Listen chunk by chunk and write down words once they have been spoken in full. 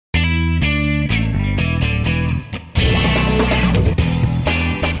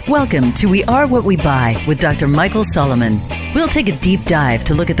Welcome to We Are What We Buy with Dr. Michael Solomon. We'll take a deep dive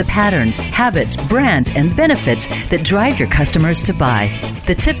to look at the patterns, habits, brands, and benefits that drive your customers to buy.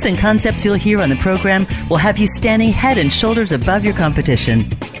 The tips and concepts you'll hear on the program will have you standing head and shoulders above your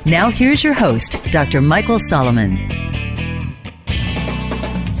competition. Now here's your host, Dr. Michael Solomon.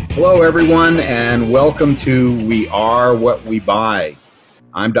 Hello, everyone, and welcome to We Are What We Buy.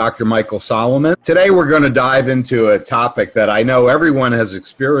 I'm Dr. Michael Solomon. Today we're going to dive into a topic that I know everyone has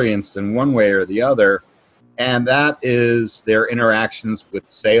experienced in one way or the other, and that is their interactions with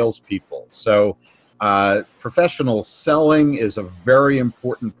salespeople. So professional selling is a very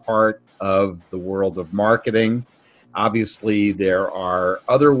important part of the world of marketing. Obviously, there are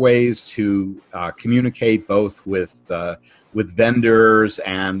other ways to communicate both with vendors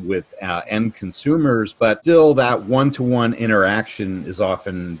and with end consumers, but still that one-to-one interaction is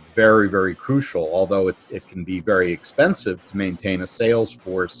often very, very crucial. Although it can be very expensive to maintain a sales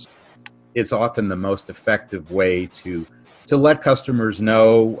force, it's often the most effective way to let customers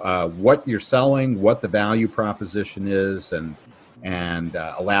know what you're selling, what the value proposition is, and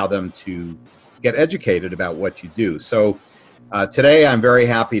allow them to get educated about what you do. So today I'm very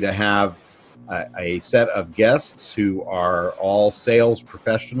happy to have a set of guests who are all sales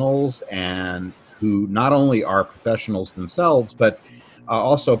professionals and who not only are professionals themselves, but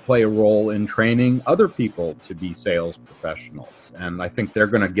also play a role in training other people to be sales professionals. And I think they're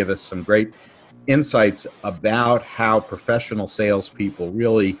going to give us some great insights about how professional salespeople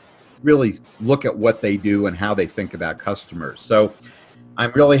really look at what they do and how they think about customers. So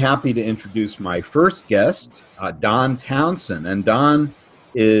I'm really happy to introduce my first guest, Don Townsend. And Don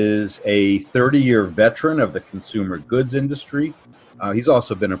is a 30-year veteran of the consumer goods industry. He's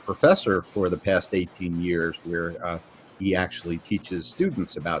also been a professor for the past 18 years where he actually teaches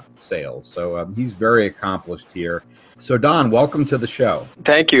students about sales. So he's very accomplished here. So Don, welcome to the show.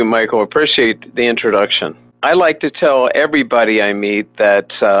 Thank you, Michael. Appreciate the introduction. I like to tell everybody I meet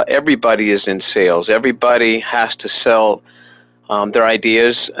that everybody is in sales. Everybody has to sell their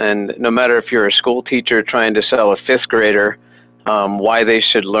ideas. And no matter if you're a school teacher trying to sell a fifth grader why they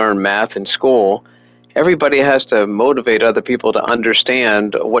should learn math in school, everybody has to motivate other people to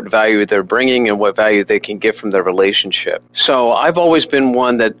understand what value they're bringing and what value they can get from their relationship. So I've always been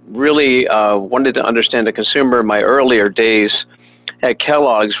one that really wanted to understand the consumer. In my earlier days at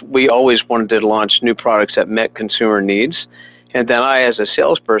Kellogg's, we always wanted to launch new products that met consumer needs. And then I, as a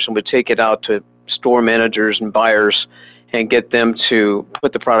salesperson, would take it out to store managers and buyers and get them to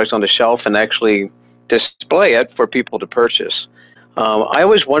put the products on the shelf and actually display it for people to purchase. I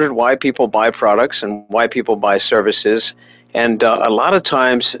always wondered why people buy products and why people buy services. And a lot of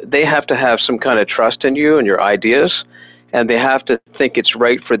times they have to have some kind of trust in you and your ideas, and they have to think it's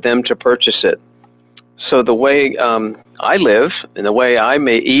right for them to purchase it. So the way I live and the way I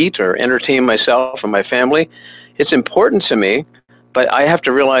may eat or entertain myself and my family, it's important to me, but I have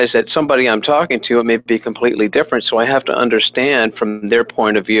to realize that somebody I'm talking to, it may be completely different, so I have to understand from their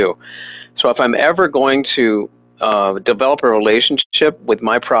point of view. So if I'm ever going to develop a relationship with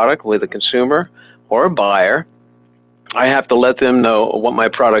my product, with a consumer or a buyer, I have to let them know what my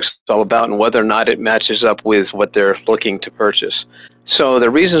product's all about and whether or not it matches up with what they're looking to purchase. So the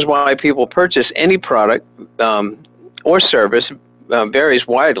reasons why people purchase any product or service varies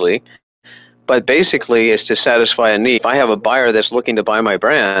widely, but basically it's to satisfy a need. If I have a buyer that's looking to buy my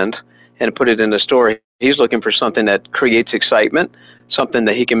brand and put it in the store, he's looking for something that creates excitement, something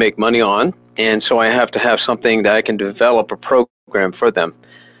that he can make money on, and so I have to have something that I can develop a program for them.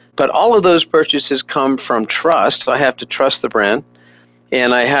 But all of those purchases come from trust. I have to trust the brand,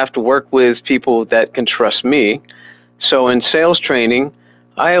 and I have to work with people that can trust me. So in sales training,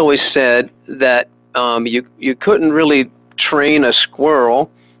 I always said that you couldn't really train a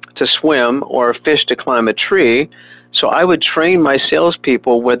squirrel to swim or a fish to climb a tree. So I would train my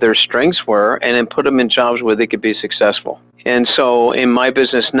salespeople where their strengths were and then put them in jobs where they could be successful. And so in my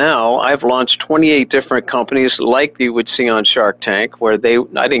business now, I've launched 28 different companies like you would see on Shark Tank, where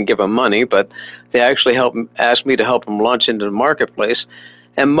I didn't give them money, but they actually asked me to help them launch into the marketplace.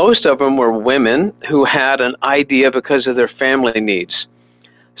 And most of them were women who had an idea because of their family needs.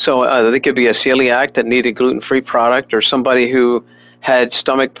 So they could be a celiac that needed gluten-free product, or somebody who had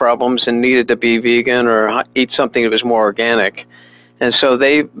stomach problems and needed to be vegan or eat something that was more organic. And so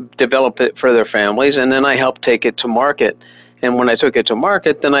they developed it for their families, and then I helped take it to market. And when I took it to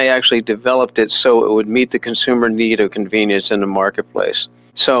market, then I actually developed it so it would meet the consumer need of convenience in the marketplace.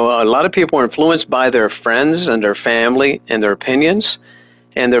 So a lot of people are influenced by their friends and their family and their opinions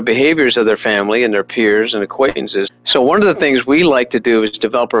and their behaviors of their family and their peers and acquaintances. So one of the things we like to do is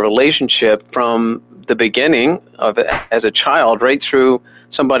develop a relationship from the beginning of it as a child right through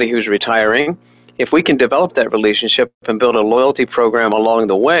somebody who's retiring. If we can develop that relationship and build a loyalty program along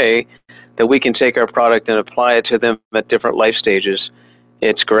the way, that we can take our product and apply it to them at different life stages,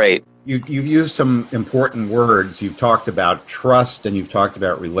 it's great. You've used some important words. You've talked about trust and you've talked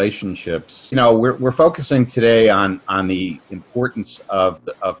about relationships. You know, we're focusing today on the importance of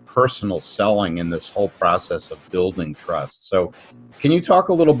personal selling in this whole process of building trust. So can you talk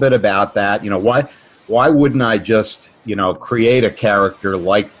a little bit about that? You know, why wouldn't I just, you know, create a character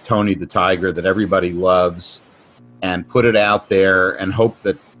like Tony the Tiger that everybody loves and put it out there and hope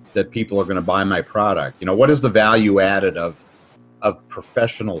that people are going to buy my product? You know, what is the value added of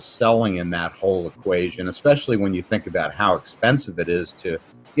professional selling in that whole equation, especially when you think about how expensive it is to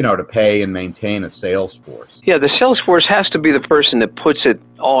pay and maintain a sales force? Yeah, the sales force has to be the person that puts it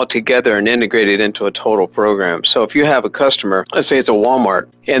all together and integrate it into a total program. So if you have a customer, let's say it's a Walmart,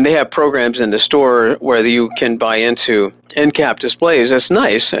 and they have programs in the store where you can buy into end cap displays, that's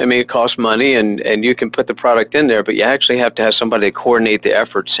nice. I mean, it costs money and you can put the product in there, but you actually have to have somebody coordinate the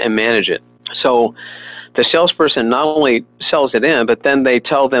efforts and manage it. So the salesperson not only sells it in, but then they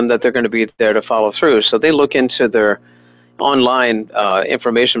tell them that they're going to be there to follow through. So they look into their online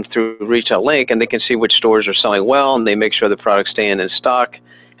information through Retail Link, and they can see which stores are selling well, and they make sure the product's staying in stock,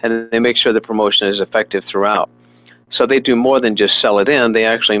 and they make sure the promotion is effective throughout. So they do more than just sell it in. They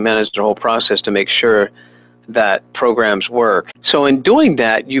actually manage the whole process to make sure that programs work. So in doing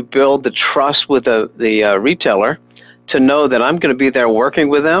that, you build the trust with the retailer to know that I'm going to be there working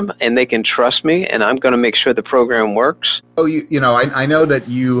with them and they can trust me and I'm going to make sure the program works. Oh, I know that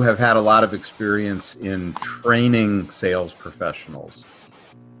you have had a lot of experience in training sales professionals.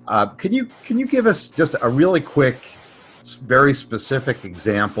 Can you give us just a really quick, very specific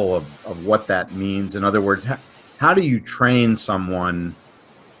example of what that means? In other words, how do you train someone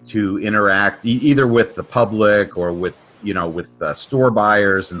to interact either with the public or with store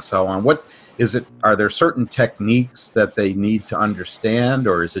buyers and so on? Are there certain techniques that they need to understand,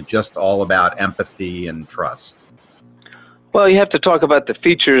 or is it just all about empathy and trust? Well, you have to talk about the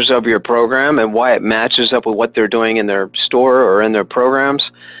features of your program and why it matches up with what they're doing in their store or in their programs.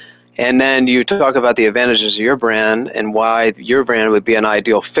 And then you talk about the advantages of your brand and why your brand would be an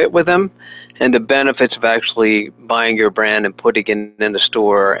ideal fit with them, and the benefits of actually buying your brand and putting it in the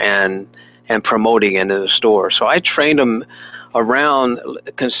store and promoting it in the store. So I trained them around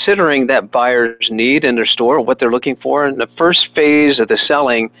considering that buyer's need in their store, what they're looking for. And the first phase of the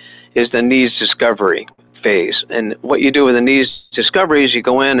selling is the needs discovery phase. And what you do with the needs discovery is you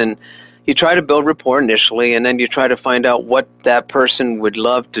go in and you try to build rapport initially, and then you try to find out what that person would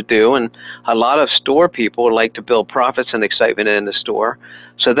love to do. And a lot of store people like to build profits and excitement in the store.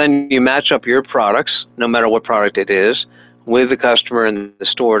 So then you match up your products, no matter what product it is, with the customer in the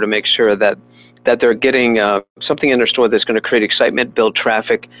store to make sure that they're getting something in their store that's going to create excitement, build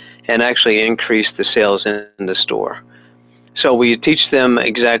traffic, and actually increase the sales in the store. So we teach them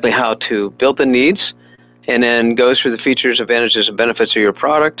exactly how to build the needs, and then go through the features, advantages, and benefits of your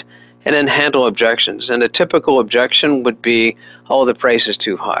product, and then handle objections. And a typical objection would be, oh, the price is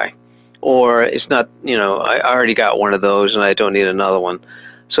too high, or it's not, I already got one of those and I don't need another one.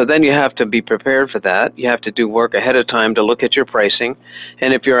 So then you have to be prepared for that. You have to do work ahead of time to look at your pricing.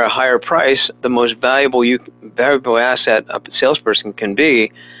 And if you're a higher price, the most valuable asset a salesperson can be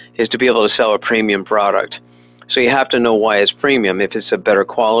is to be able to sell a premium product. So you have to know why it's premium. If it's a better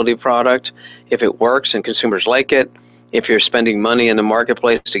quality product, if it works and consumers like it, if you're spending money in the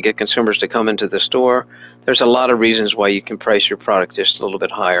marketplace to get consumers to come into the store, there's a lot of reasons why you can price your product just a little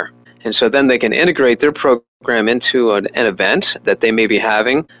bit higher. And so then they can integrate their program into an event that they may be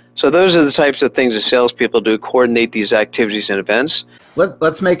having. So those are the types of things that salespeople do, coordinate these activities and events.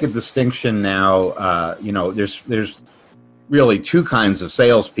 Let's make a distinction now. There's really two kinds of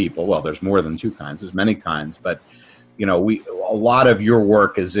salespeople. Well, there's more than two kinds. There's many kinds. But, a lot of your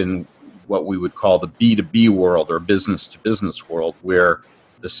work is in what we would call the B2B world or business-to-business world, where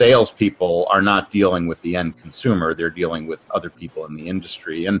the salespeople are not dealing with the end consumer. They're dealing with other people in the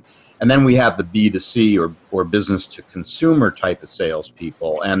industry. And then we have the B2C or business-to-consumer type of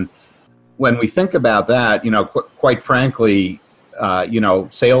salespeople. And when we think about that, quite frankly,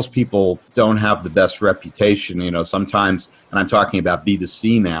 salespeople don't have the best reputation. Sometimes, and I'm talking about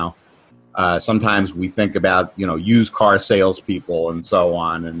B2C now, sometimes we think about, used car salespeople and so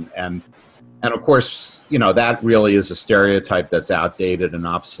on. And of course, that really is a stereotype that's outdated and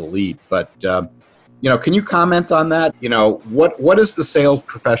obsolete. But, can you comment on that? What is the sales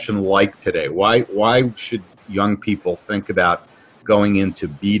profession like today? Why should young people think about going into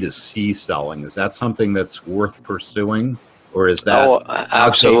B2C selling? Is that something that's worth pursuing? Or is that outdated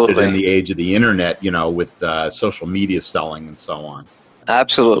absolutely. in the age of the internet, with social media selling and so on?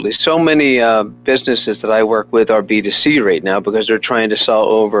 Absolutely. So many businesses that I work with are B2C right now because they're trying to sell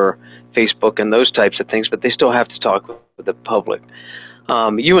over Facebook and those types of things, but they still have to talk with the public.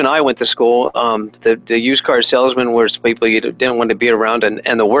 You and I went to school. The used car salesman was people you didn't want to be around,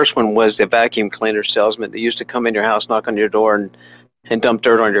 and the worst one was the vacuum cleaner salesman that used to come in your house, knock on your door, and dump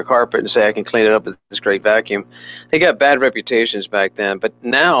dirt on your carpet and say, I can clean it up with this great vacuum. They got bad reputations back then, but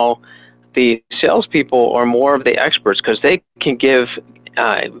now the salespeople are more of the experts because they can give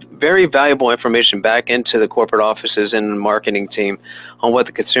very valuable information back into the corporate offices and the marketing team on what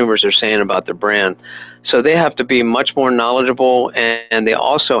the consumers are saying about their brand. So they have to be much more knowledgeable, and they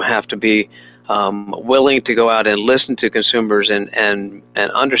also have to be willing to go out and listen to consumers and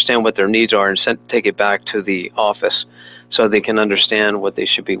understand what their needs are and take it back to the office so they can understand what they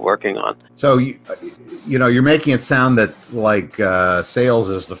should be working on. So, you're making it sound that like sales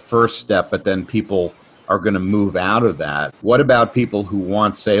is the first step, but then people are going to move out of that. What about people who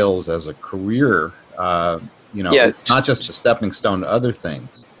want sales as a career, not just a stepping stone to other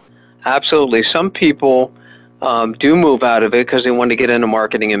things? Absolutely. Some people do move out of it because they want to get into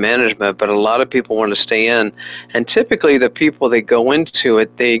marketing and management, but a lot of people want to stay in. And typically the people that go into it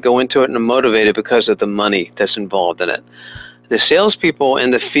and are motivated because of the money that's involved in it. The salespeople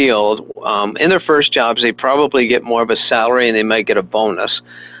in the field, in their first jobs, they probably get more of a salary and they might get a bonus.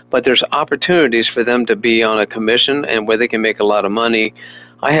 But there's opportunities for them to be on a commission and where they can make a lot of money.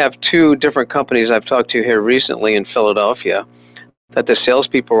 I have 2 different companies I've talked to here recently in Philadelphia that the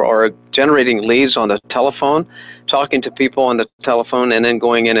salespeople are generating leads on the telephone, talking to people on the telephone, and then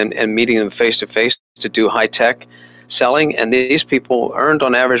going in and meeting them face-to-face to do high-tech selling. And these people earned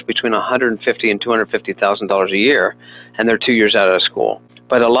on average between $150,000 and $250,000 a year, and they're 2 years out of school.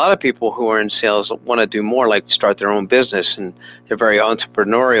 But a lot of people who are in sales want to do more, like start their own business, and they're very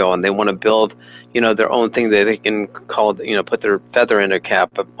entrepreneurial, and they want to build, their own thing that they can call, put their feather in their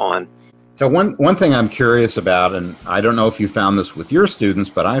cap on. So one thing I'm curious about, and I don't know if you found this with your students,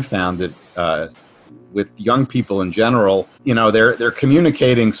 but I found it with young people in general. They're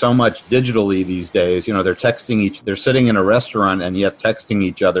communicating so much digitally these days. They're texting they're sitting in a restaurant and yet texting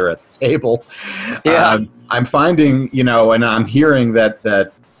each other at the table. Yeah. I'm finding, and I'm hearing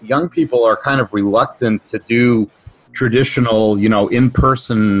that young people are kind of reluctant to do traditional,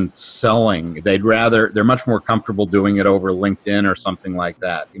 in-person selling. They're much more comfortable doing it over LinkedIn or something like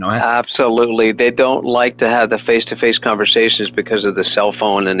that. Absolutely. They don't like to have the face-to-face conversations because of the cell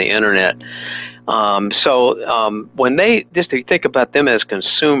phone and the internet. When they think about them as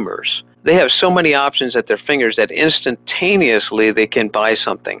consumers, they have so many options at their fingers that instantaneously they can buy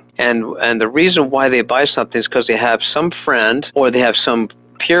something. And the reason why they buy something is because they have some friend or they have some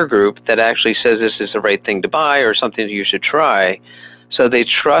peer group that actually says this is the right thing to buy or something you should try. So they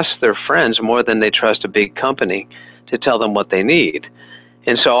trust their friends more than they trust a big company to tell them what they need.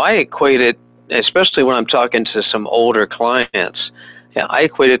 And so I equate it, especially when I'm talking to some older clients, I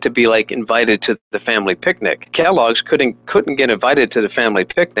equate it to be like invited to the family picnic. Kellogg's couldn't get invited to the family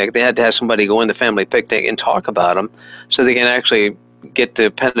picnic. They had to have somebody go in the family picnic and talk about them so they can actually get the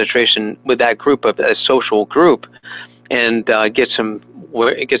penetration with that group, of a social group, and get some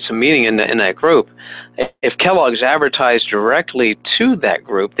meaning in that group. If Kellogg's advertised directly to that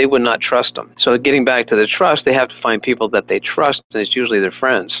group, they would not trust them. So getting back to the trust, they have to find people that they trust, and it's usually their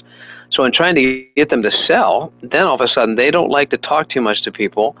friends. So in trying to get them to sell, then all of a sudden they don't like to talk too much to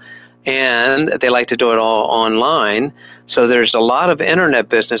people, and they like to do it all online. So there's a lot of internet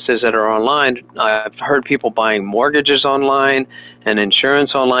businesses that are online. I've heard people buying mortgages online and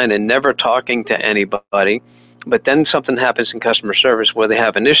insurance online and never talking to anybody. But then something happens in customer service where they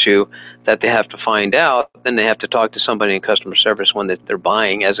have an issue that they have to find out, then they have to talk to somebody in customer service when they're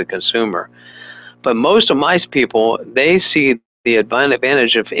buying as a consumer. But most of my people, they see the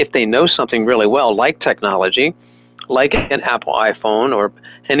advantage of if they know something really well, like technology, like an Apple iPhone or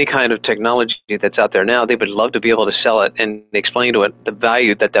any kind of technology that's out there now, they would love to be able to sell it and explain to it the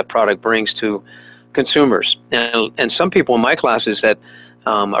value that that product brings to consumers. And some people in my classes that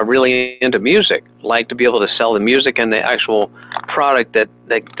are really into music like to be able to sell the music and the actual product that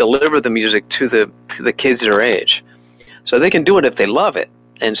deliver the music to the kids their age. So they can do it if they love it.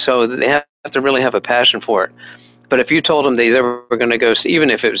 And so they have to really have a passion for it. But if you told them they were going to go, even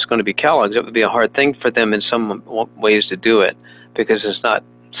if it was going to be Kellogg's, it would be a hard thing for them in some ways to do it because it's not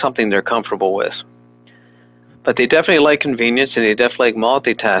something they're comfortable with. But they definitely like convenience and they definitely like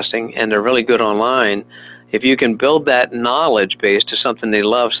multitasking, and they're really good online. If you can build that knowledge base to something they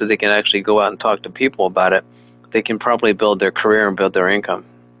love so they can actually go out and talk to people about it, they can probably build their career and build their income.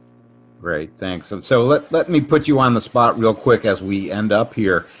 Great, thanks. And so let me put you on the spot real quick as we end up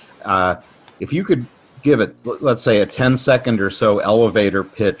here. If you could give it, let's say, a 10-second or so elevator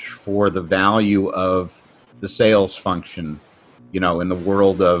pitch for the value of the sales function, in the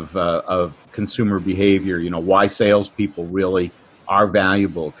world of consumer behavior, why salespeople really are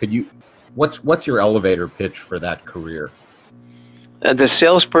valuable. What's your elevator pitch for that career? The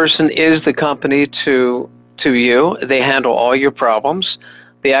salesperson is the company to you. They handle all your problems.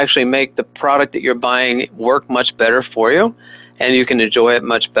 They actually make the product that you're buying work much better for you, and you can enjoy it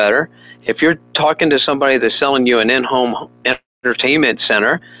much better. If you're talking to somebody that's selling you an in-home entertainment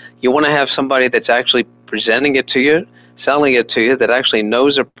center, you want to have somebody that's actually presenting it to you, selling it to you, that actually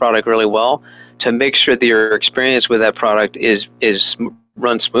knows the product really well, to make sure that your experience with that product is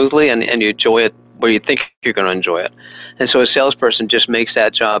run smoothly and you enjoy it where you think you're going to enjoy it. And so a salesperson just makes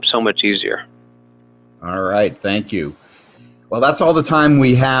that job so much easier. All right, thank you. Well, that's all the time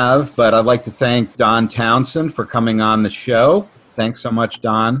we have, but I'd like to thank Don Townsend for coming on the show. Thanks so much,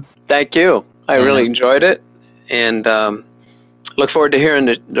 Don. Thank you. I really enjoyed it, and look forward to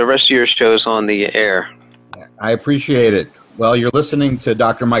hearing the rest of your shows on the air. I appreciate it. Well, you're listening to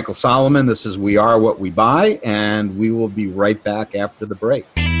Dr. Michael Solomon. This is We Are What We Buy, and we will be right back after the break.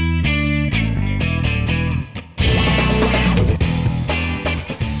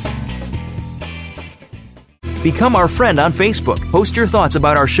 Become our friend on Facebook. Post your thoughts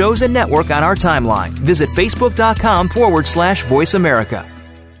about our shows and network on our timeline. Visit facebook.com/Voice America.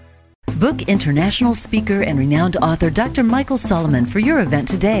 Book international speaker and renowned author Dr. Michael Solomon for your event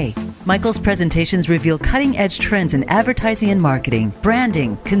today. Michael's presentations reveal cutting-edge trends in advertising and marketing,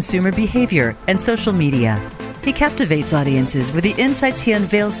 branding, consumer behavior, and social media. He captivates audiences with the insights he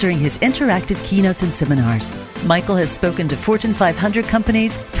unveils during his interactive keynotes and seminars. Michael has spoken to Fortune 500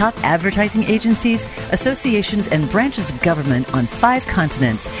 companies, top advertising agencies, associations, and branches of government on 5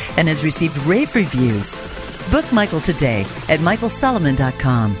 continents and has received rave reviews. Book Michael today at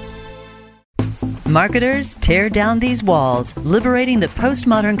michaelsolomon.com. Marketers, Tear Down These Walls, Liberating the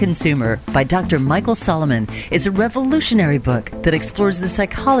Postmodern Consumer by Dr. Michael Solomon is a revolutionary book that explores the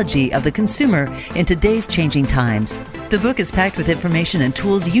psychology of the consumer in today's changing times. The book is packed with information and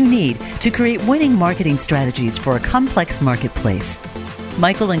tools you need to create winning marketing strategies for a complex marketplace.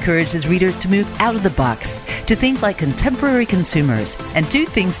 Michael encourages readers to move out of the box, to think like contemporary consumers, and do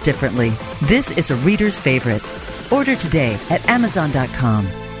things differently. This is a reader's favorite. Order today at Amazon.com.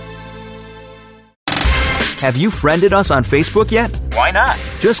 Have you friended us on Facebook yet? Why not?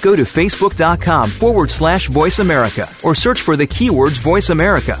 Just go to facebook.com/Voice America or search for the keywords Voice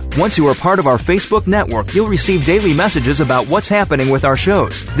America. Once you are part of our Facebook network, you'll receive daily messages about what's happening with our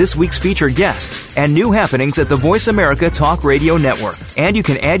shows, this week's featured guests, and new happenings at the Voice America Talk Radio Network. And you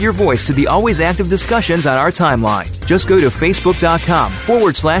can add your voice to the always active discussions on our timeline. Just go to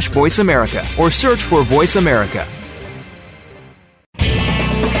facebook.com/Voice America or search for Voice America.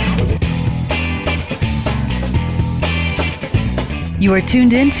 You are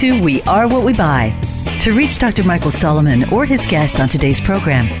tuned in to We Are What We Buy. To reach Dr. Michael Solomon or his guest on today's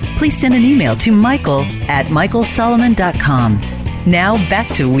program, please send an email to michael@michaelsolomon.com. Now back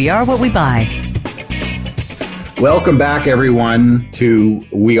to We Are What We Buy. Welcome back, everyone, to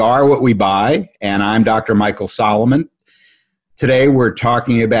We Are What We Buy, and I'm Dr. Michael Solomon. Today we're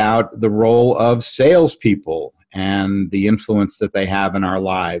talking about the role of salespeople and the influence that they have in our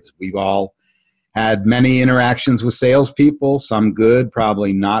lives. We've all had many interactions with salespeople, some good,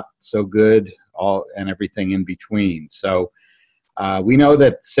 probably not so good, all and everything in between. So we know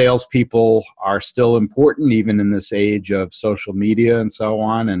that salespeople are still important, even in this age of social media and so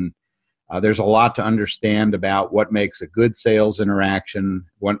on. And there's a lot to understand about what makes a good sales interaction,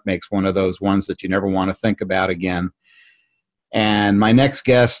 what makes one of those ones that you never want to think about again. And my next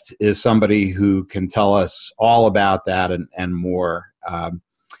guest is somebody who can tell us all about that and more.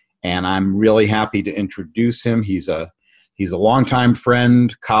 And I'm really happy to introduce him. He's a longtime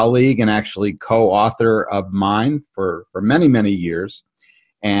friend, colleague, and actually co-author of mine for many, many years.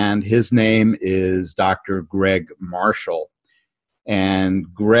 And his name is Dr. Greg Marshall.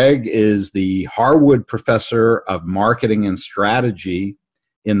 And Greg is the Harwood Professor of Marketing and Strategy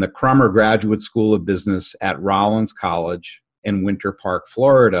in the Crummer Graduate School of Business at Rollins College in Winter Park,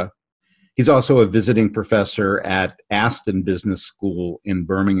 Florida. He's also a visiting professor at Aston Business School in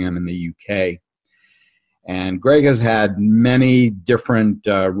Birmingham in the UK. And Greg has had many different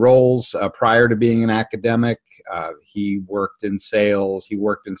roles prior to being an academic. He worked in sales,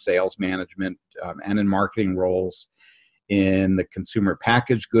 management, and in marketing roles in the consumer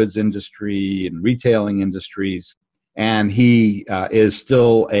packaged goods industry and retailing industries. And he is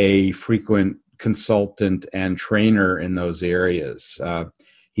still a frequent consultant and trainer in those areas.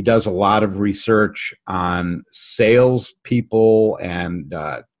 He does a lot of research on salespeople and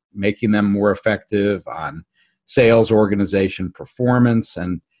making them more effective, on sales organization performance,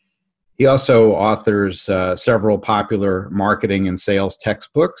 and he also authors several popular marketing and sales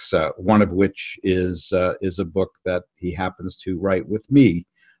textbooks, one of which is a book that he happens to write with me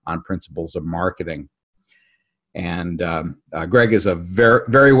on principles of marketing. And Greg is a very,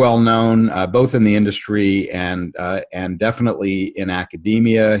 very well known, both in the industry and definitely in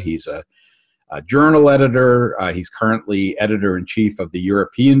academia. He's a journal editor. He's currently editor-in-chief of the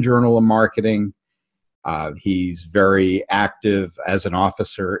European Journal of Marketing. He's very active as an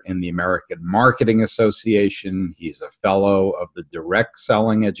officer in the American Marketing Association. He's a fellow of the Direct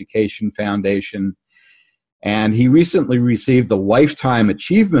Selling Education Foundation. And he recently received the Lifetime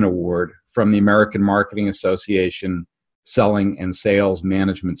Achievement Award from the American Marketing Association Selling and Sales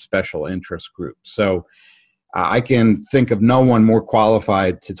Management Special Interest Group. So I can think of no one more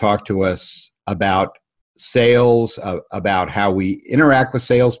qualified to talk to us about sales, about how we interact with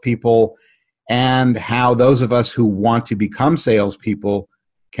salespeople, and how those of us who want to become salespeople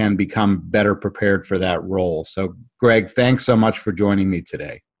can become better prepared for that role. So, Greg, thanks so much for joining me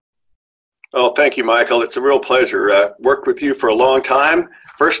today. Oh, thank you, Michael. It's a real pleasure. Worked with you for a long time.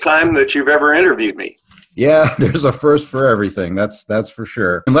 First time that you've ever interviewed me. Yeah, there's a first for everything. That's for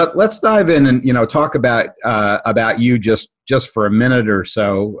sure. And let's dive in and talk about you just for a minute or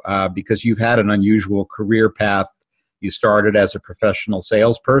so, because you've had an unusual career path. You started as a professional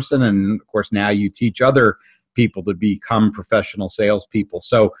salesperson, and of course now you teach other people to become professional salespeople.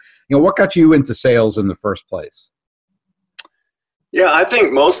 So, what got you into sales in the first place? Yeah, I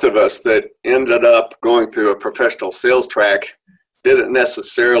think most of us that ended up going through a professional sales track didn't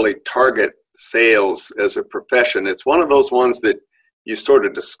necessarily target sales as a profession. It's one of those ones that you sort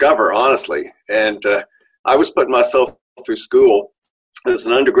of discover, honestly. And I was putting myself through school as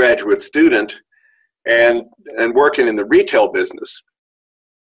an undergraduate student and working in the retail business.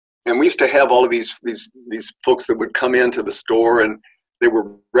 And we used to have all of these folks that would come into the store, and they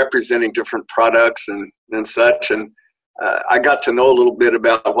were representing different products and such. And I got to know a little bit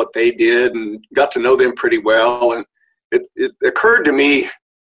about what they did and got to know them pretty well. And it occurred to me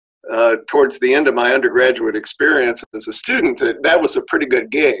towards the end of my undergraduate experience as a student that was a pretty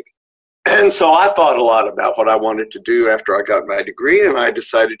good gig. And so I thought a lot about what I wanted to do after I got my degree, and I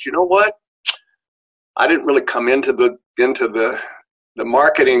decided, you know what? I didn't really come into the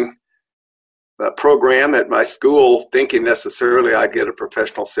marketing program at my school thinking necessarily I'd get a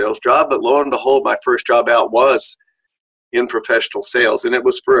professional sales job, but lo and behold, my first job out was in professional sales, and it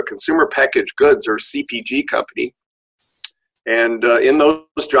was for a consumer packaged goods or CPG company. And in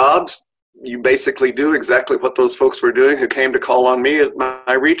those jobs, you basically do exactly what those folks were doing who came to call on me at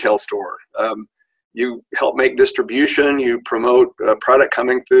my retail store. You help make distribution, you promote product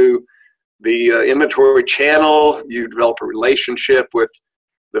coming through the inventory channel, you develop a relationship with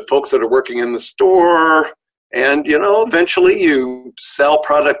the folks that are working in the store, and eventually you sell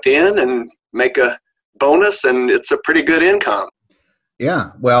product in and make a bonus, and it's a pretty good income.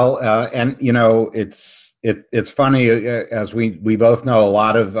 Yeah, well, and it's funny, as we both know, a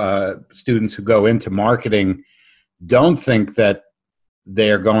lot of students who go into marketing don't think that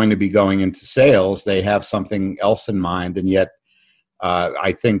they're going to be going into sales. They have something else in mind, and yet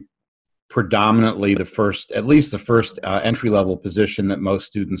I think predominantly the first entry-level position that most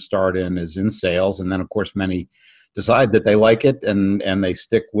students start in is in sales, and then of course many decide that they like it and they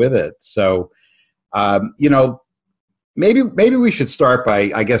stick with it. So maybe we should start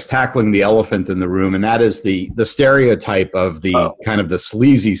by, I guess, tackling the elephant in the room, and that is the stereotype of the kind of the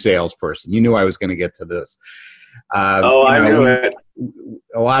sleazy salesperson. You knew I was going to get to this. I knew it.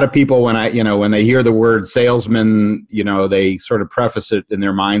 A lot of people, when they hear the word salesman, they sort of preface it in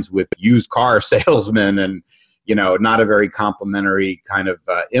their minds with used car salesman, and not a very complimentary kind of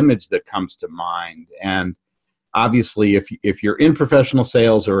image that comes to mind. And obviously, if you're in professional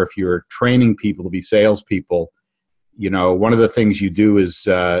sales or if you're training people to be salespeople, one of the things you do is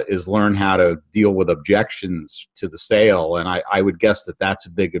learn how to deal with objections to the sale. And I would guess that that's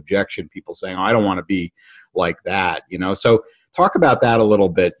a big objection. People saying, "Oh, I don't want to be like that." So talk about that a little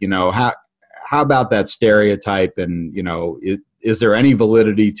bit. How about that stereotype, and is there any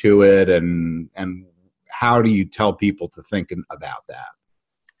validity to it, and how do you tell people to think about that?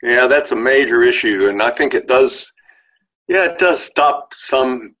 Yeah, that's a major issue, and I think it does stop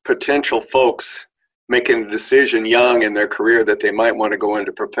some potential folks making a decision young in their career that they might want to go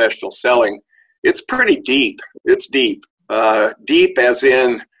into professional selling. It's pretty deep. It's deep. Deep as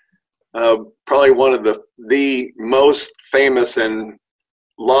in probably one of the most famous and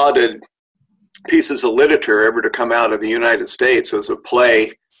lauded pieces of literature ever to come out of the United States was a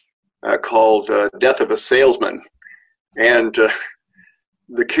play called Death of a Salesman. And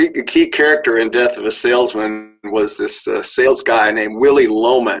the key character in Death of a Salesman was this sales guy named Willie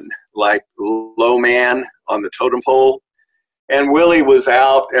Loman, like low man on the totem pole. And Willie was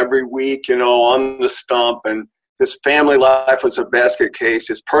out every week, on the stump, and his family life was a basket case.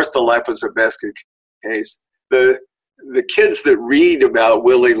 His personal life was a basket case. The kids that read about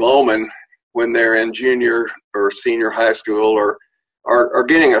Willie Loman when they're in junior or senior high school are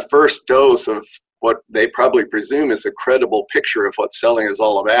getting a first dose of what they probably presume is a credible picture of what selling is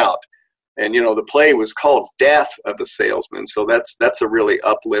all about. And, the play was called Death of the Salesman, so that's a really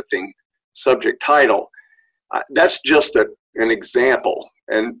uplifting subject title. That's just an example,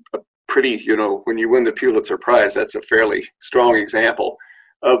 and a pretty, when you win the Pulitzer Prize, that's a fairly strong example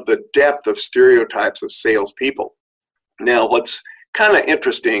of the depth of stereotypes of salespeople. Now, what's kind of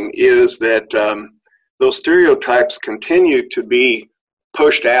interesting is that those stereotypes continue to be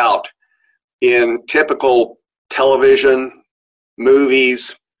pushed out in typical television,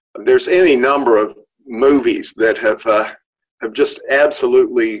 movies. There's any number of movies that have just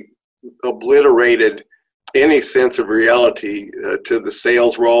absolutely obliterated any sense of reality to the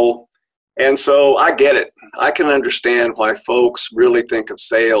sales role. And so I get it. I can understand why folks really think of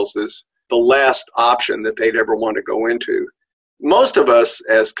sales as the last option that they'd ever want to go into. Most of us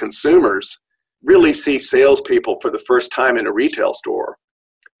as consumers really see salespeople for the first time in a retail store.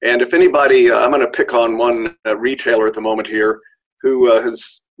 And if anybody, I'm going to pick on one retailer at the moment here who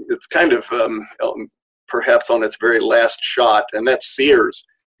it's kind of perhaps on its very last shot, and that's Sears.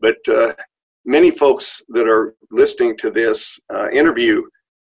 But many folks that are listening to this interview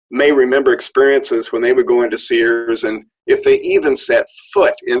may remember experiences when they would go into Sears, and if they even set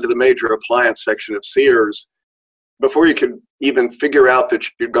foot into the major appliance section of Sears, before you could even figure out that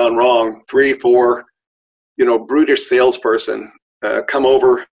you'd gone wrong, 3, 4, brutish salesperson come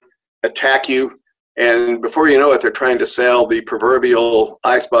over, attack you, and before you know it, they're trying to sell the proverbial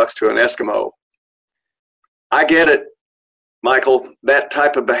icebox to an Eskimo. I get it, Michael. That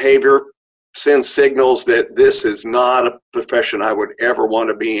type of behavior sends signals that this is not a profession I would ever want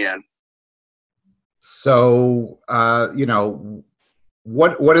to be in. So,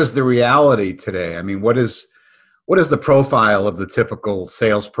 what is the reality today? I mean, what is the profile of the typical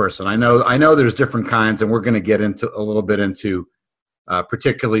salesperson? I know there's different kinds, and we're going to get into a little bit into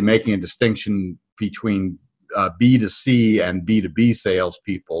particularly making a distinction between B2C and B2B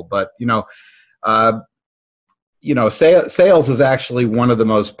salespeople. But sales is actually one of the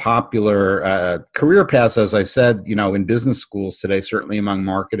most popular career paths, as I said, in business schools today, certainly among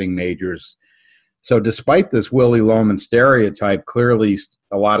marketing majors. So despite this Willie Loman stereotype, clearly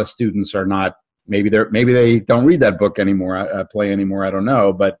a lot of students are not, maybe they don't read that book anymore, play anymore, I don't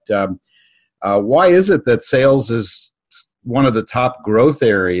know. But why is it that sales is one of the top growth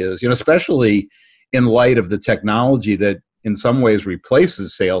areas, especially in light of the technology that in some ways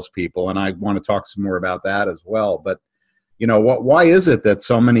replaces salespeople? And I want to talk some more about that as well. But, why is it that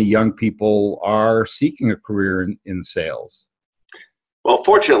so many young people are seeking a career in sales? Well,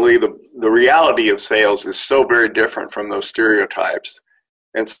 fortunately, the reality of sales is so very different from those stereotypes.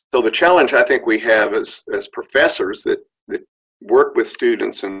 And so the challenge I think we have as professors that work with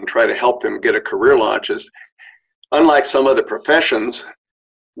students and try to help them get a career launch is, unlike some other professions,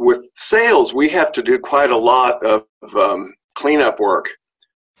 with sales, we have to do quite a lot of cleanup work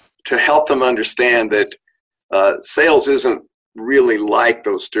to help them understand that sales isn't really like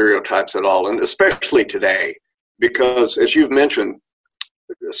those stereotypes at all, and especially today, because as you've mentioned,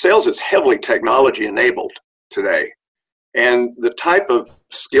 sales is heavily technology enabled today. And the type of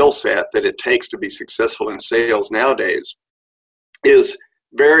skill set that it takes to be successful in sales nowadays is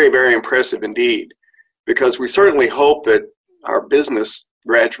very, very impressive indeed, because we certainly hope that our business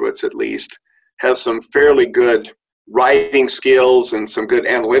graduates, at least, have some fairly good writing skills and some good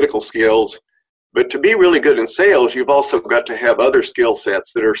analytical skills. But to be really good in sales, you've also got to have other skill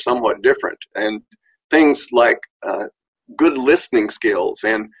sets that are somewhat different, and things like good listening skills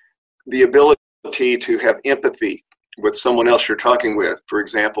and the ability to have empathy with someone else you're talking with, for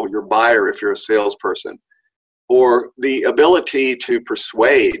example, your buyer if you're a salesperson, or the ability to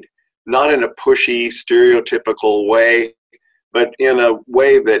persuade, not in a pushy, stereotypical way, but in a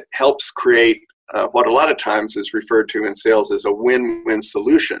way that helps create what a lot of times is referred to in sales as a win-win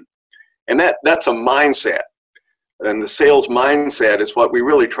solution. And that's a mindset. And the sales mindset is what we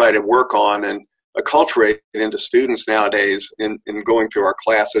really try to work on and acculturate into students nowadays in going through our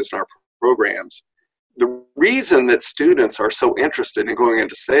classes and our programs. The reason that students are so interested in going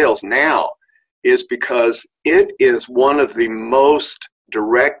into sales now is because it is one of the most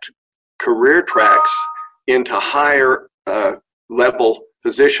direct career tracks into higher level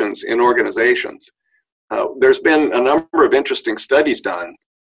positions in organizations. There's been a number of interesting studies done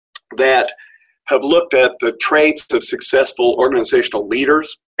that have looked at the traits of successful organizational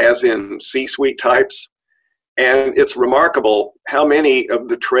leaders, as in C-suite types, and it's remarkable how many of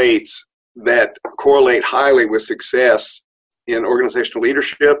the traits that correlate highly with success in organizational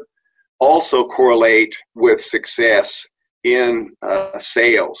leadership also correlate with success in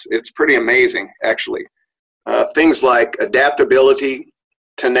sales. It's pretty amazing, actually. Things like adaptability,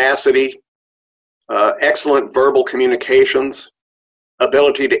 tenacity, excellent verbal communications,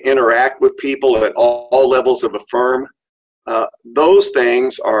 ability to interact with people at all levels of a firm. Those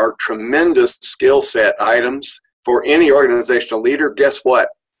things are tremendous skill set items for any organizational leader. Guess what?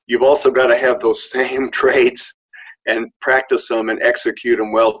 You've also got to have those same traits and practice them and execute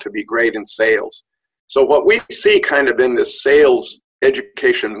them well to be great in sales. So what we see kind of in this sales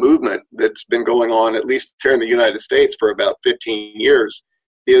education movement that's been going on, at least here in the United States, for about 15 years,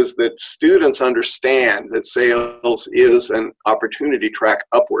 is that students understand that sales is an opportunity track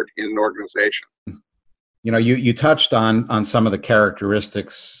upward in an organization. You know, you touched on some of the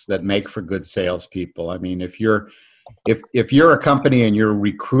characteristics that make for good salespeople. I mean, if you're a company and you're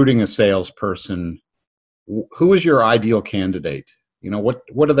recruiting a salesperson, who is your ideal candidate? You know,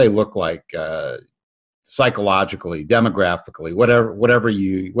 what do they look like psychologically, demographically, whatever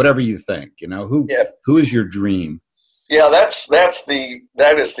you think? You know, who is your dream? Yeah, that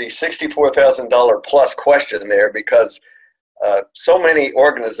is the $64,000 plus question there, because so many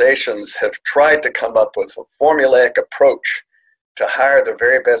organizations have tried to come up with a formulaic approach to hire the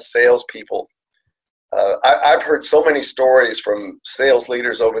very best salespeople. I've heard so many stories from sales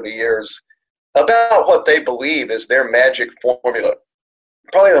leaders over the years about what they believe is their magic formula.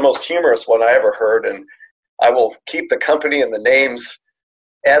 Probably the most humorous one I ever heard, and I will keep the company and the names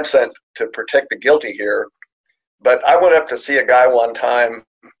absent to protect the guilty here, but I went up to see a guy one time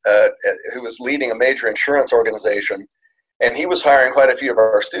who was leading a major insurance organization, and he was hiring quite a few of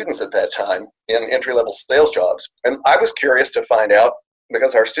our students at that time in entry-level sales jobs. And I was curious to find out,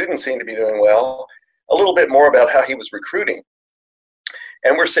 because our students seemed to be doing well, a little bit more about how he was recruiting.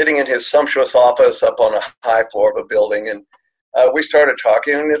 And we're sitting in his sumptuous office up on a high floor of a building, and we started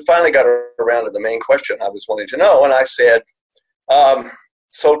talking, and it finally got around to the main question I was wanting to know. And I said,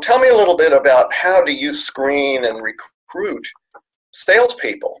 so tell me a little bit about how do you screen and recruit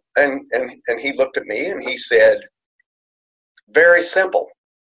salespeople? And he looked at me and he said, very simple.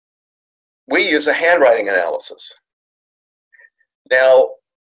 We use a handwriting analysis. Now,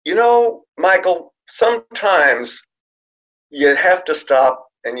 you know, Michael, sometimes you have to stop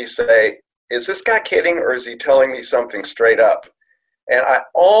and you say, is this guy kidding, or is he telling me something straight up? And I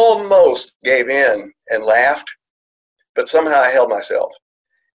almost gave in and laughed, but somehow I held myself.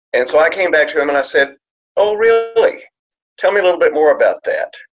 And so I came back to him and I said, oh, really? Tell me a little bit more about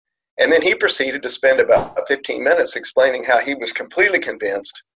that. And then he proceeded to spend about 15 minutes explaining how he was completely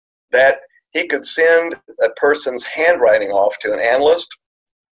convinced that he could send a person's handwriting off to an analyst,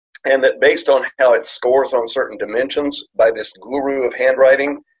 and that based on how it scores on certain dimensions by this guru of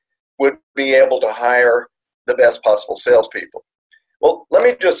handwriting, would be able to hire the best possible salespeople. Well, let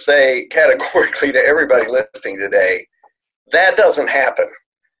me just say categorically to everybody listening today, that doesn't happen.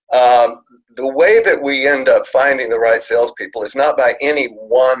 The way that we end up finding the right salespeople is not by any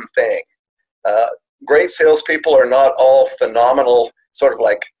one thing. Great salespeople are not all phenomenal, sort of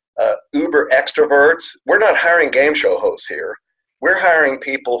like uber extroverts. We're not hiring game show hosts here. We're hiring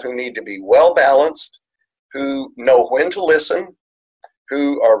people who need to be well balanced, who know when to listen,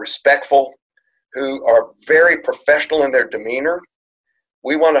 who are respectful, who are very professional in their demeanor.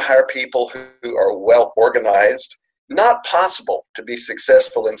 We want to hire people who are well organized. Not possible to be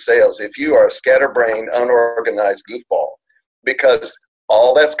successful in sales if you are a scatterbrained, unorganized goofball, because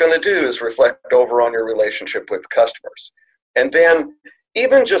all that's going to do is reflect over on your relationship with customers. And then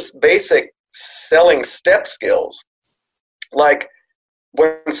even just basic selling step skills, like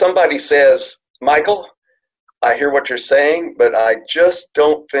when somebody says, Michael, I hear what you're saying, but I just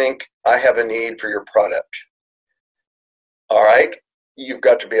don't think I have a need for your product. All right, you've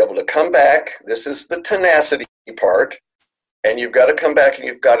got to be able to come back. This is the tenacity part. And you've got to come back and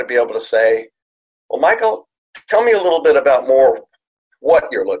you've got to be able to say, well, Michael, tell me a little bit about more what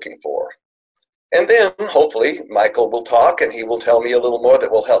you're looking for. And then hopefully Michael will talk and he will tell me a little more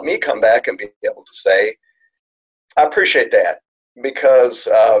that will help me come back and be able to say, I appreciate that, because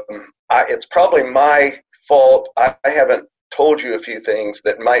it's probably my fault. I haven't told you a few things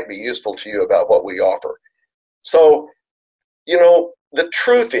that might be useful to you about what we offer. So, you know, the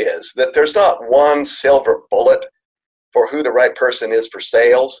truth is that there's not one silver bullet for who the right person is for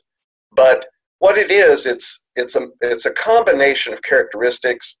sales, but what it is, it's a combination of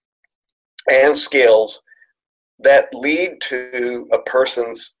characteristics and skills that lead to a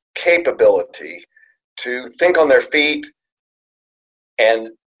person's capability to think on their feet and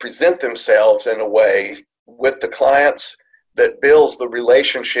present themselves in a way with the clients that builds the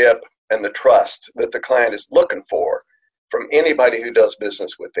relationship and the trust that the client is looking for from anybody who does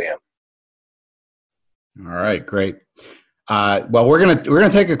business with them. All right, great. Well, we're gonna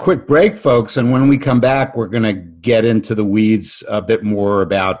take a quick break, folks, and when we come back, we're gonna get into the weeds a bit more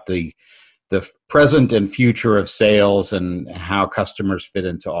about the present and future of sales and how customers fit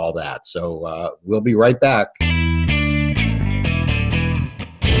into all that. So we'll be right back.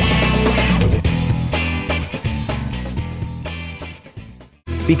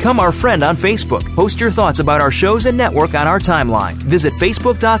 Become our friend on Facebook. Post your thoughts about our shows and network on our timeline. Visit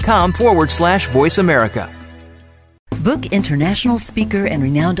facebook.com/Voice America. Book international speaker and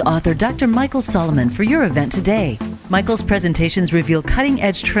renowned author Dr. Michael Solomon for your event today. Michael's presentations reveal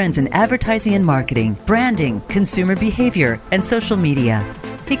cutting-edge trends in advertising and marketing, branding, consumer behavior, and social media.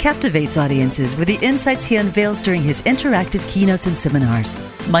 He captivates audiences with the insights he unveils during his interactive keynotes and seminars.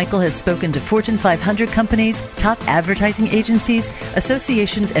 Michael has spoken to Fortune 500 companies, top advertising agencies,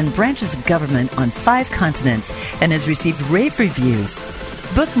 associations, and branches of government on 5 continents and has received rave reviews.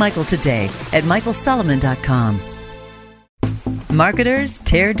 Book Michael today at michaelsolomon.com. Marketers,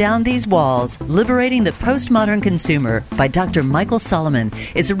 Tear Down These Walls, Liberating the Postmodern Consumer by Dr. Michael Solomon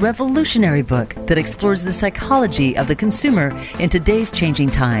is a revolutionary book that explores the psychology of the consumer in today's changing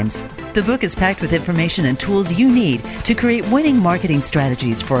times. The book is packed with information and tools you need to create winning marketing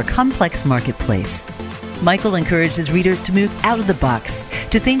strategies for a complex marketplace. Michael encourages readers to move out of the box,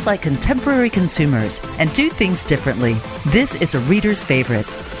 to think like contemporary consumers, and do things differently. This is a reader's favorite.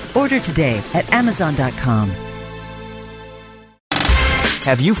 Order today at Amazon.com.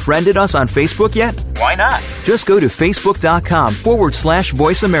 Have you friended us on Facebook yet? Why not? Just go to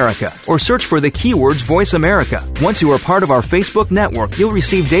facebook.com/Voice America or search for the keywords Voice America. Once you are part of our Facebook network, you'll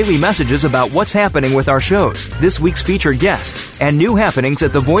receive daily messages about what's happening with our shows, this week's featured guests, and new happenings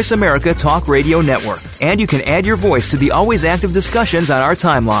at the Voice America Talk Radio Network. And you can add your voice to the always active discussions on our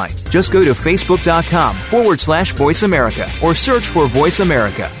timeline. Just go to facebook.com/Voice America or search for Voice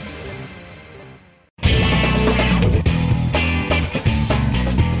America.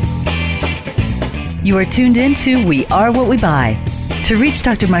 You are tuned in to We Are What We Buy. To reach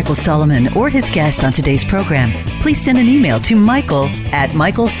Dr. Michael Solomon or his guest on today's program, please send an email to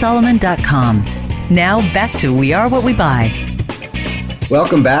michael@michaelsolomon.com. Now back to We Are What We Buy.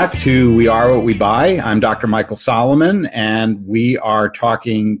 Welcome back to We Are What We Buy. I'm Dr. Michael Solomon, and we are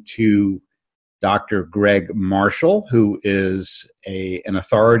talking to Dr. Greg Marshall, who is an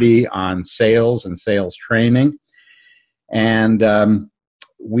authority on sales and sales training. And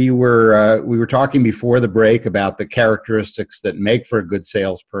we were talking before the break about the characteristics that make for a good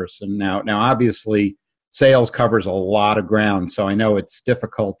salesperson. Now, obviously, sales covers a lot of ground, so I know it's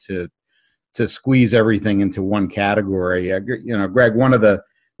difficult to squeeze everything into one category. Greg, one of the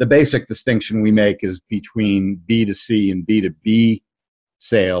basic distinction we make is between B2C and B2B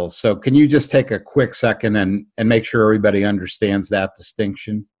sales. So can you just take a quick second and make sure everybody understands that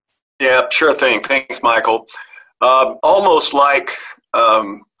distinction? Yeah, sure thing. Thanks, Michael. Almost like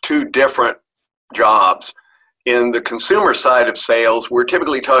two different jobs. In the consumer side of sales, we're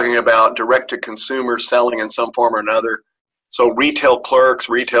typically talking about direct-to-consumer selling in some form or another. So retail clerks,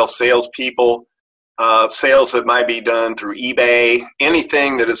 retail salespeople, sales that might be done through eBay,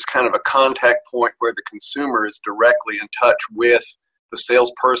 anything that is kind of a contact point where the consumer is directly in touch with the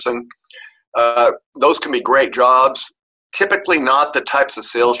salesperson. Those can be great jobs. Typically not the types of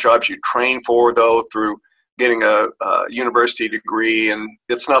sales jobs you train for, though, through getting a university degree, and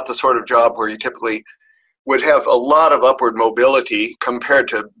it's not the sort of job where you typically would have a lot of upward mobility compared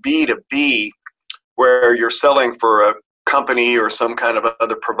to B2B, where you're selling for a company or some kind of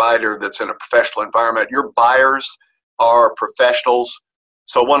other provider that's in a professional environment. Your buyers are professionals.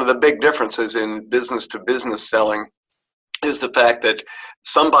 So one of the big differences in business-to-business selling is the fact that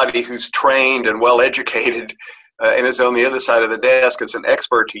somebody who's trained and well-educated and is on the other side of the desk as an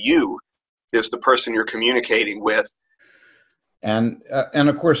expert to you is the person you're communicating with. And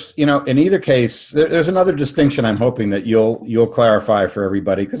of course, in either case, there's another distinction I'm hoping that you'll clarify for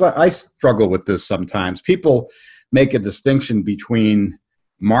everybody, because I struggle with this sometimes. People make a distinction between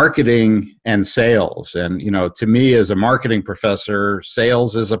marketing and sales. And, to me as a marketing professor,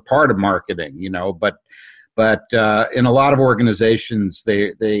 sales is a part of marketing, but in a lot of organizations,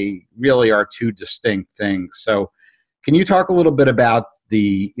 they really are two distinct things. So can you talk a little bit about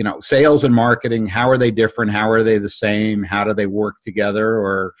the, sales and marketing, how are they different? How are they the same? How do they work together,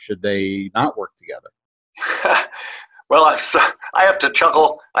 or should they not work together? Well, I have to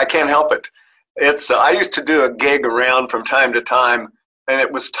chuckle. I can't help it. I used to do a gig around from time to time, and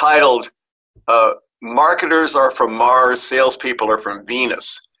it was titled "Marketers Are from Mars, Salespeople Are from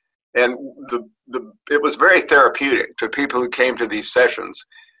Venus," and it was very therapeutic to people who came to these sessions,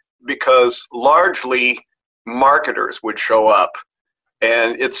 because largely marketers would show up,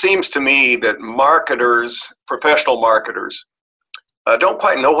 and it seems to me that marketers, professional marketers, don't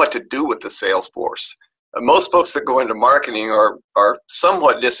quite know what to do with the sales force. Most folks that go into marketing are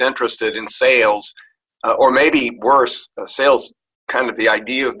somewhat disinterested in sales, or maybe worse, sales, kind of the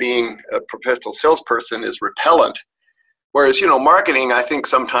idea of being a professional salesperson is repellent. Whereas, marketing, I think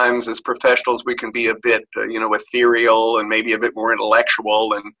sometimes as professionals we can be a bit, ethereal and maybe a bit more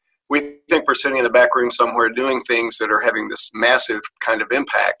intellectual, and we think we're sitting in the back room somewhere doing things that are having this massive kind of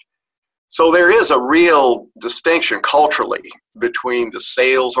impact. So there is a real distinction culturally between the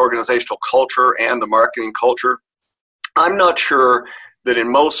sales organizational culture and the marketing culture. I'm not sure that in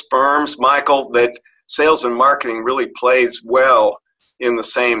most firms, Michael, that sales and marketing really plays well in the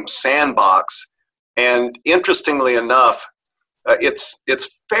same sandbox. And interestingly enough, it's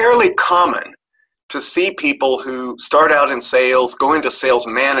fairly common to see people who start out in sales, go into sales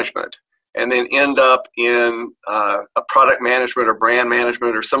management, and then end up in a product management or brand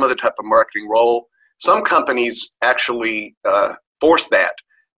management or some other type of marketing role. Some companies actually force that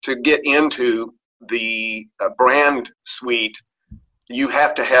to get into the brand suite. You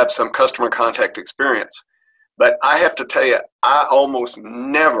have to have some customer contact experience. But I have to tell you, I almost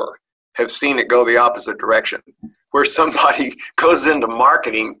never have seen it go the opposite direction, where somebody goes into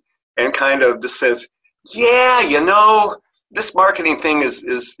marketing and kind of just says, yeah, this marketing thing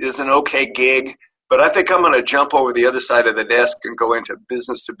is an okay gig, but I think I'm going to jump over the other side of the desk and go into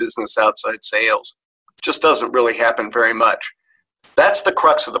business-to-business outside sales. It just doesn't really happen very much. That's the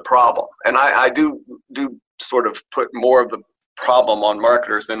crux of the problem. And I do sort of put more of the problem on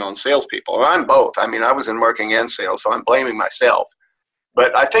marketers than on salespeople. I'm both. I mean, I was in marketing and sales, so I'm blaming myself.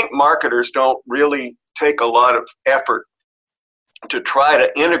 But I think marketers don't really take a lot of effort to try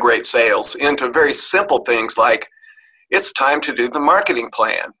to integrate sales into very simple things like, it's time to do the marketing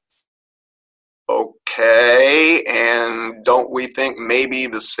plan. Okay, and don't we think maybe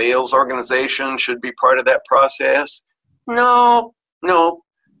the sales organization should be part of that process? No.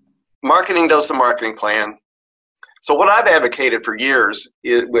 Marketing does the marketing plan. So what I've advocated for years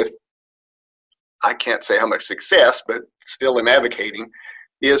is, with, I can't say how much success, but still am advocating,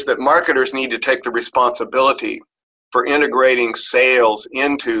 is that marketers need to take the responsibility for integrating sales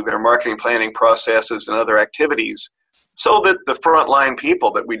into their marketing planning processes and other activities, so that the frontline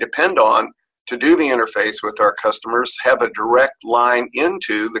people that we depend on to do the interface with our customers have a direct line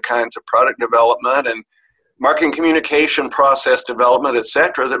into the kinds of product development and marketing communication process development, et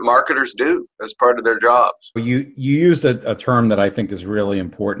cetera, that marketers do as part of their jobs. You used a term that I think is really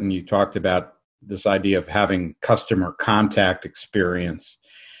important. You talked about this idea of having customer contact experience.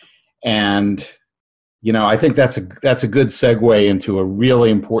 And, I think that's a good segue into a really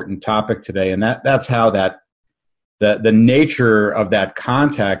important topic today. And that's how the nature of that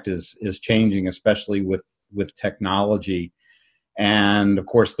contact is changing, especially with technology. And of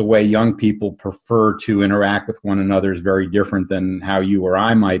course, the way young people prefer to interact with one another is very different than how you or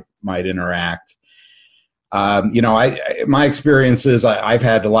I might interact. My experience is I've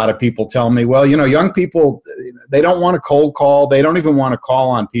had a lot of people tell me, well, young people, they don't want to cold call. They don't even want to call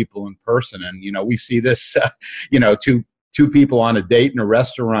on people in person. And, we see this, two people on a date in a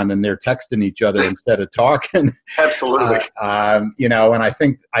restaurant and they're texting each other instead of talking. Absolutely. And I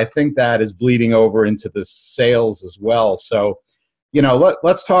think that is bleeding over into the sales as well. So,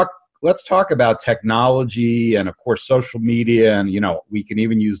 let's talk about technology and of course social media, and we can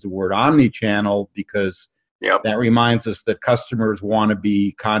even use the word omni-channel, because that reminds us that customers want to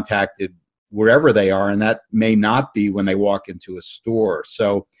be contacted wherever they are, and that may not be when they walk into a store.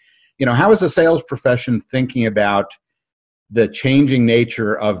 So, how is the sales profession thinking about the changing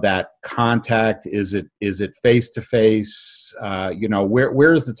nature of that contact? Is it face to face?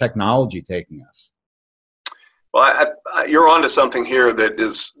 Where is the technology taking us? Well, you're onto something here that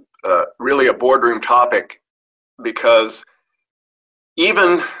is really a boardroom topic, because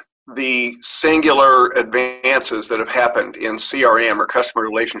even the singular advances that have happened in CRM, or customer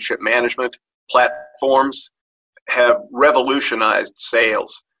relationship management platforms, have revolutionized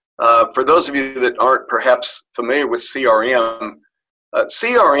sales. For those of you that aren't perhaps familiar with CRM,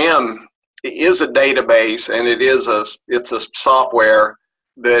 CRM is a database, and it's a software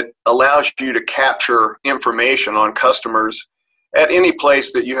that allows you to capture information on customers at any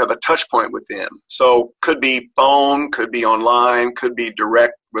place that you have a touch point with them. So could be phone, could be online, could be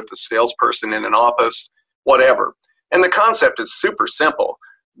direct with the salesperson in an office, whatever. And the concept is super simple,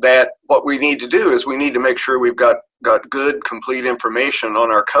 that what we need to do is we need to make sure we've got good, complete information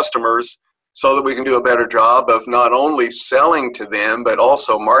on our customers so that we can do a better job of not only selling to them, but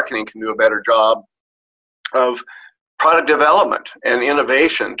also marketing can do a better job of product development and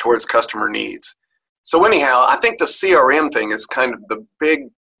innovation towards customer needs. So anyhow, I think the CRM thing is kind of the big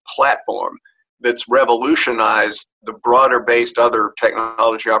platform that's revolutionized the broader based other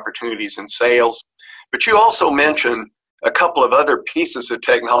technology opportunities in sales. But you also mentioned a couple of other pieces of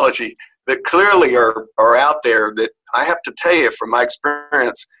technology that clearly are out there that I have to tell you from my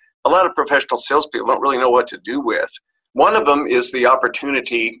experience, a lot of professional salespeople don't really know what to do with. One of them is the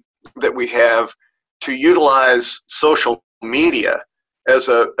opportunity that we have to utilize social media as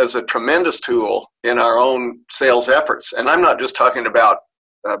a tremendous tool in our own sales efforts. And I'm not just talking about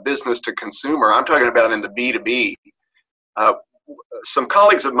business to consumer. I'm talking about in the B2B. Some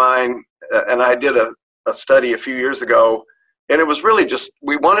colleagues of mine and I did a study a few years ago, and it was really just,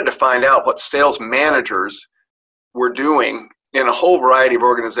 we wanted to find out what sales managers were doing in a whole variety of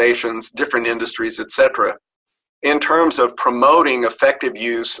organizations, different industries, etc., in terms of promoting effective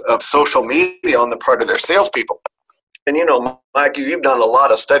use of social media on the part of their salespeople. And you know, Mike, you've done a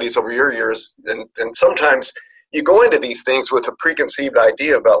lot of studies over your years, and sometimes you go into these things with a preconceived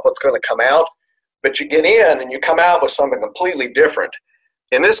idea about what's going to come out, but you get in and you come out with something completely different.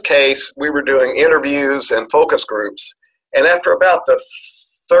 In this case, we were doing interviews and focus groups, and after about the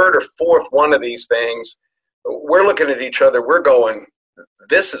third or fourth one of these things, we're looking at each other, we're going,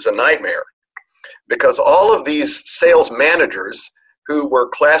 this is a nightmare. Because all of these sales managers who were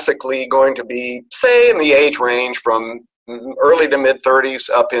classically going to be, say, in the age range from early to mid-30s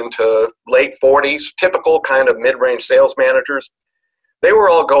up into late 40s, typical kind of mid-range sales managers, they were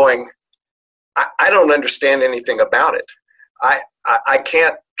all going, I don't understand anything about it. I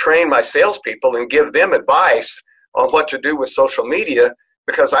can't train my salespeople and give them advice on what to do with social media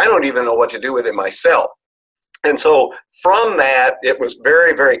because I don't even know what to do with it myself. And so from that, it was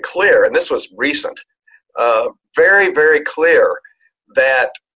very, very clear, and this was recent, very, very clear that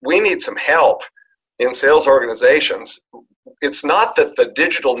we need some help in sales organizations. It's not that the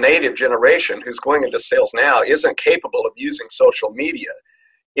digital native generation who's going into sales now isn't capable of using social media.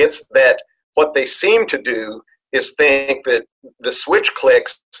 It's that what they seem to do is think that the switch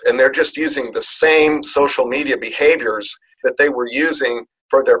clicks and they're just using the same social media behaviors that they were using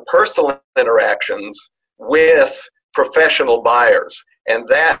for their personal interactions with professional buyers, and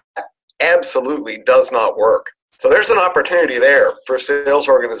that absolutely does not work. So there's an opportunity there for sales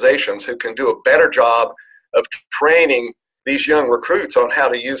organizations who can do a better job of training these young recruits on how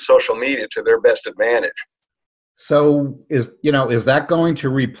to use social media to their best advantage. So is that going to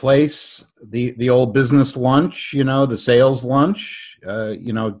replace the old business lunch, the sales lunch,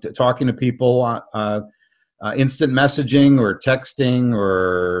 talking to people, instant messaging or texting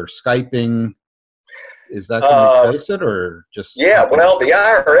or Skyping? Is that going to replace it, or just? Yeah, well, the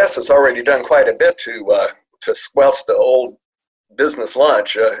IRS has already done quite a bit to squelch the old business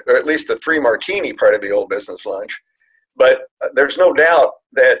lunch, or at least the 3 martini part of the old business lunch. But there's no doubt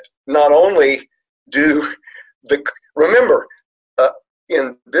that not only remember,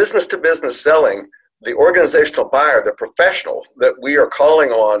 in business-to-business selling, the organizational buyer, the professional that we are calling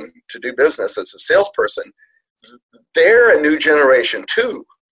on to do business as a salesperson, they're a new generation too.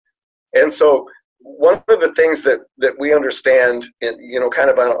 And so one of the things that we understand, kind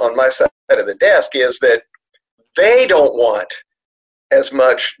of on my side of the desk, is that they don't want as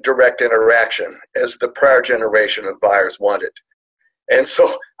much direct interaction as the prior generation of buyers wanted. And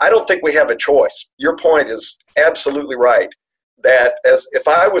so I don't think we have a choice. Your point is absolutely right, that if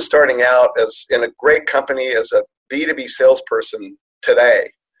I was starting out as in a great company as a B2B salesperson today,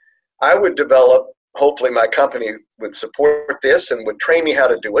 I would develop, hopefully my company would support this and would train me how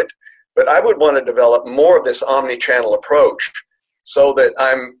to do it, but I would want to develop more of this omni-channel approach so that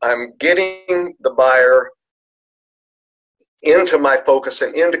I'm getting the buyer into my focus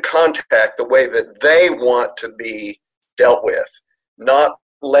and into contact the way that they want to be dealt with, not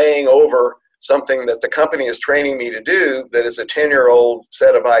laying over something that the company is training me to do that is a 10-year-old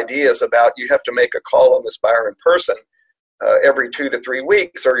set of ideas about you have to make a call on this buyer in person every 2 to 3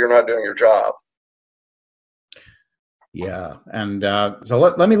 weeks or you're not doing your job. Yeah, and so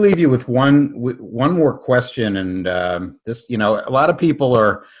let me leave you with one more question. And this, a lot of people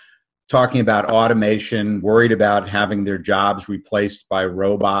are talking about automation, worried about having their jobs replaced by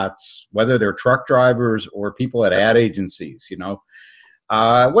robots, whether they're truck drivers or people at ad agencies.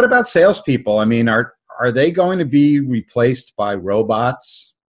 What about salespeople? I mean, are are they going to be replaced by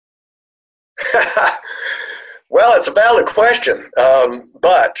robots? Well, it's a valid question,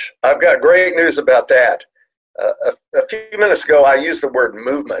 but I've got great news about that. A few minutes ago, I used the word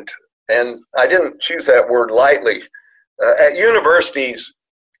movement, and I didn't choose that word lightly. At universities,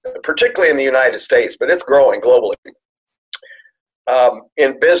 particularly in the United States, but it's growing globally,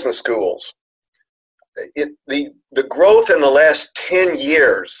 in business schools, the growth in the last 10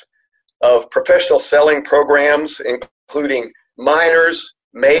 years of professional selling programs, including minors,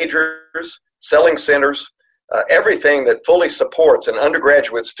 majors, selling centers, everything that fully supports an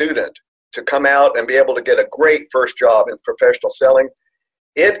undergraduate student to come out and be able to get a great first job in professional selling.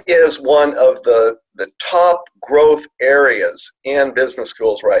 It is one of the top growth areas in business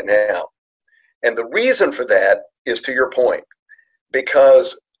schools right now. And the reason for that is to your point,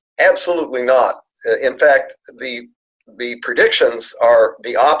 because absolutely not. In fact, the predictions are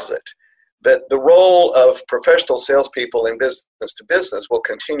the opposite, that the role of professional salespeople in business to business will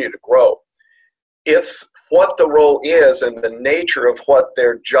continue to grow. It's what the role is and the nature of what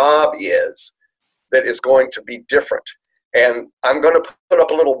their job is that is going to be different. And I'm going to put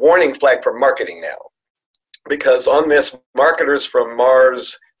up a little warning flag for marketing now, because on this marketers from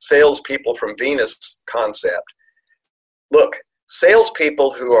Mars, salespeople from Venus concept, look,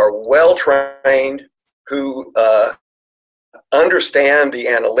 salespeople who are well-trained, who understand the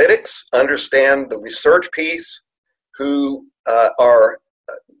analytics, understand the research piece, who are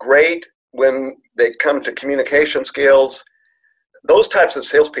great when they come to communication skills, those types of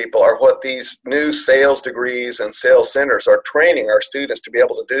salespeople are what these new sales degrees and sales centers are training our students to be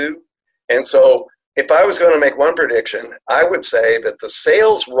able to do. And so if I was going to make one prediction, I would say that the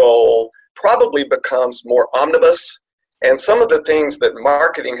sales role probably becomes more omnibus, and some of the things that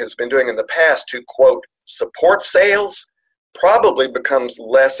marketing has been doing in the past to, quote, support sales probably becomes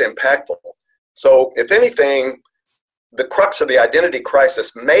less impactful. So if anything, the crux of the identity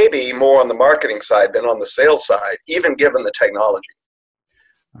crisis may be more on the marketing side than on the sales side, even given the technology.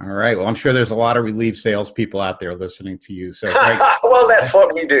 All right. Well, I'm sure there's a lot of relieved salespeople out there listening to you. So, well, that's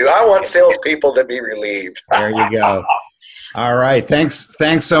what we do. I want salespeople to be relieved. There you go. All right.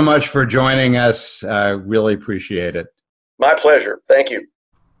 Thanks so much for joining us. Really appreciate it. My pleasure. Thank you.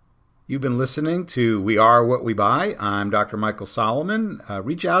 You've been listening to We Are What We Buy. I'm Dr. Michael Solomon.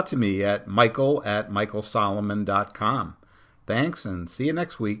 Reach out to me at michael@michaelsolomon.com. Thanks, and see you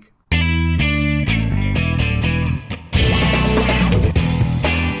next week.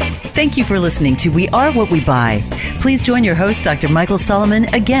 Thank you for listening to We Are What We Buy. Please join your host, Dr. Michael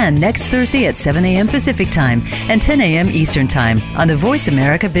Solomon, again next Thursday at 7 a.m. Pacific Time and 10 a.m. Eastern Time on the Voice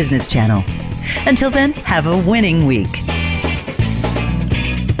America Business Channel. Until then, have a winning week.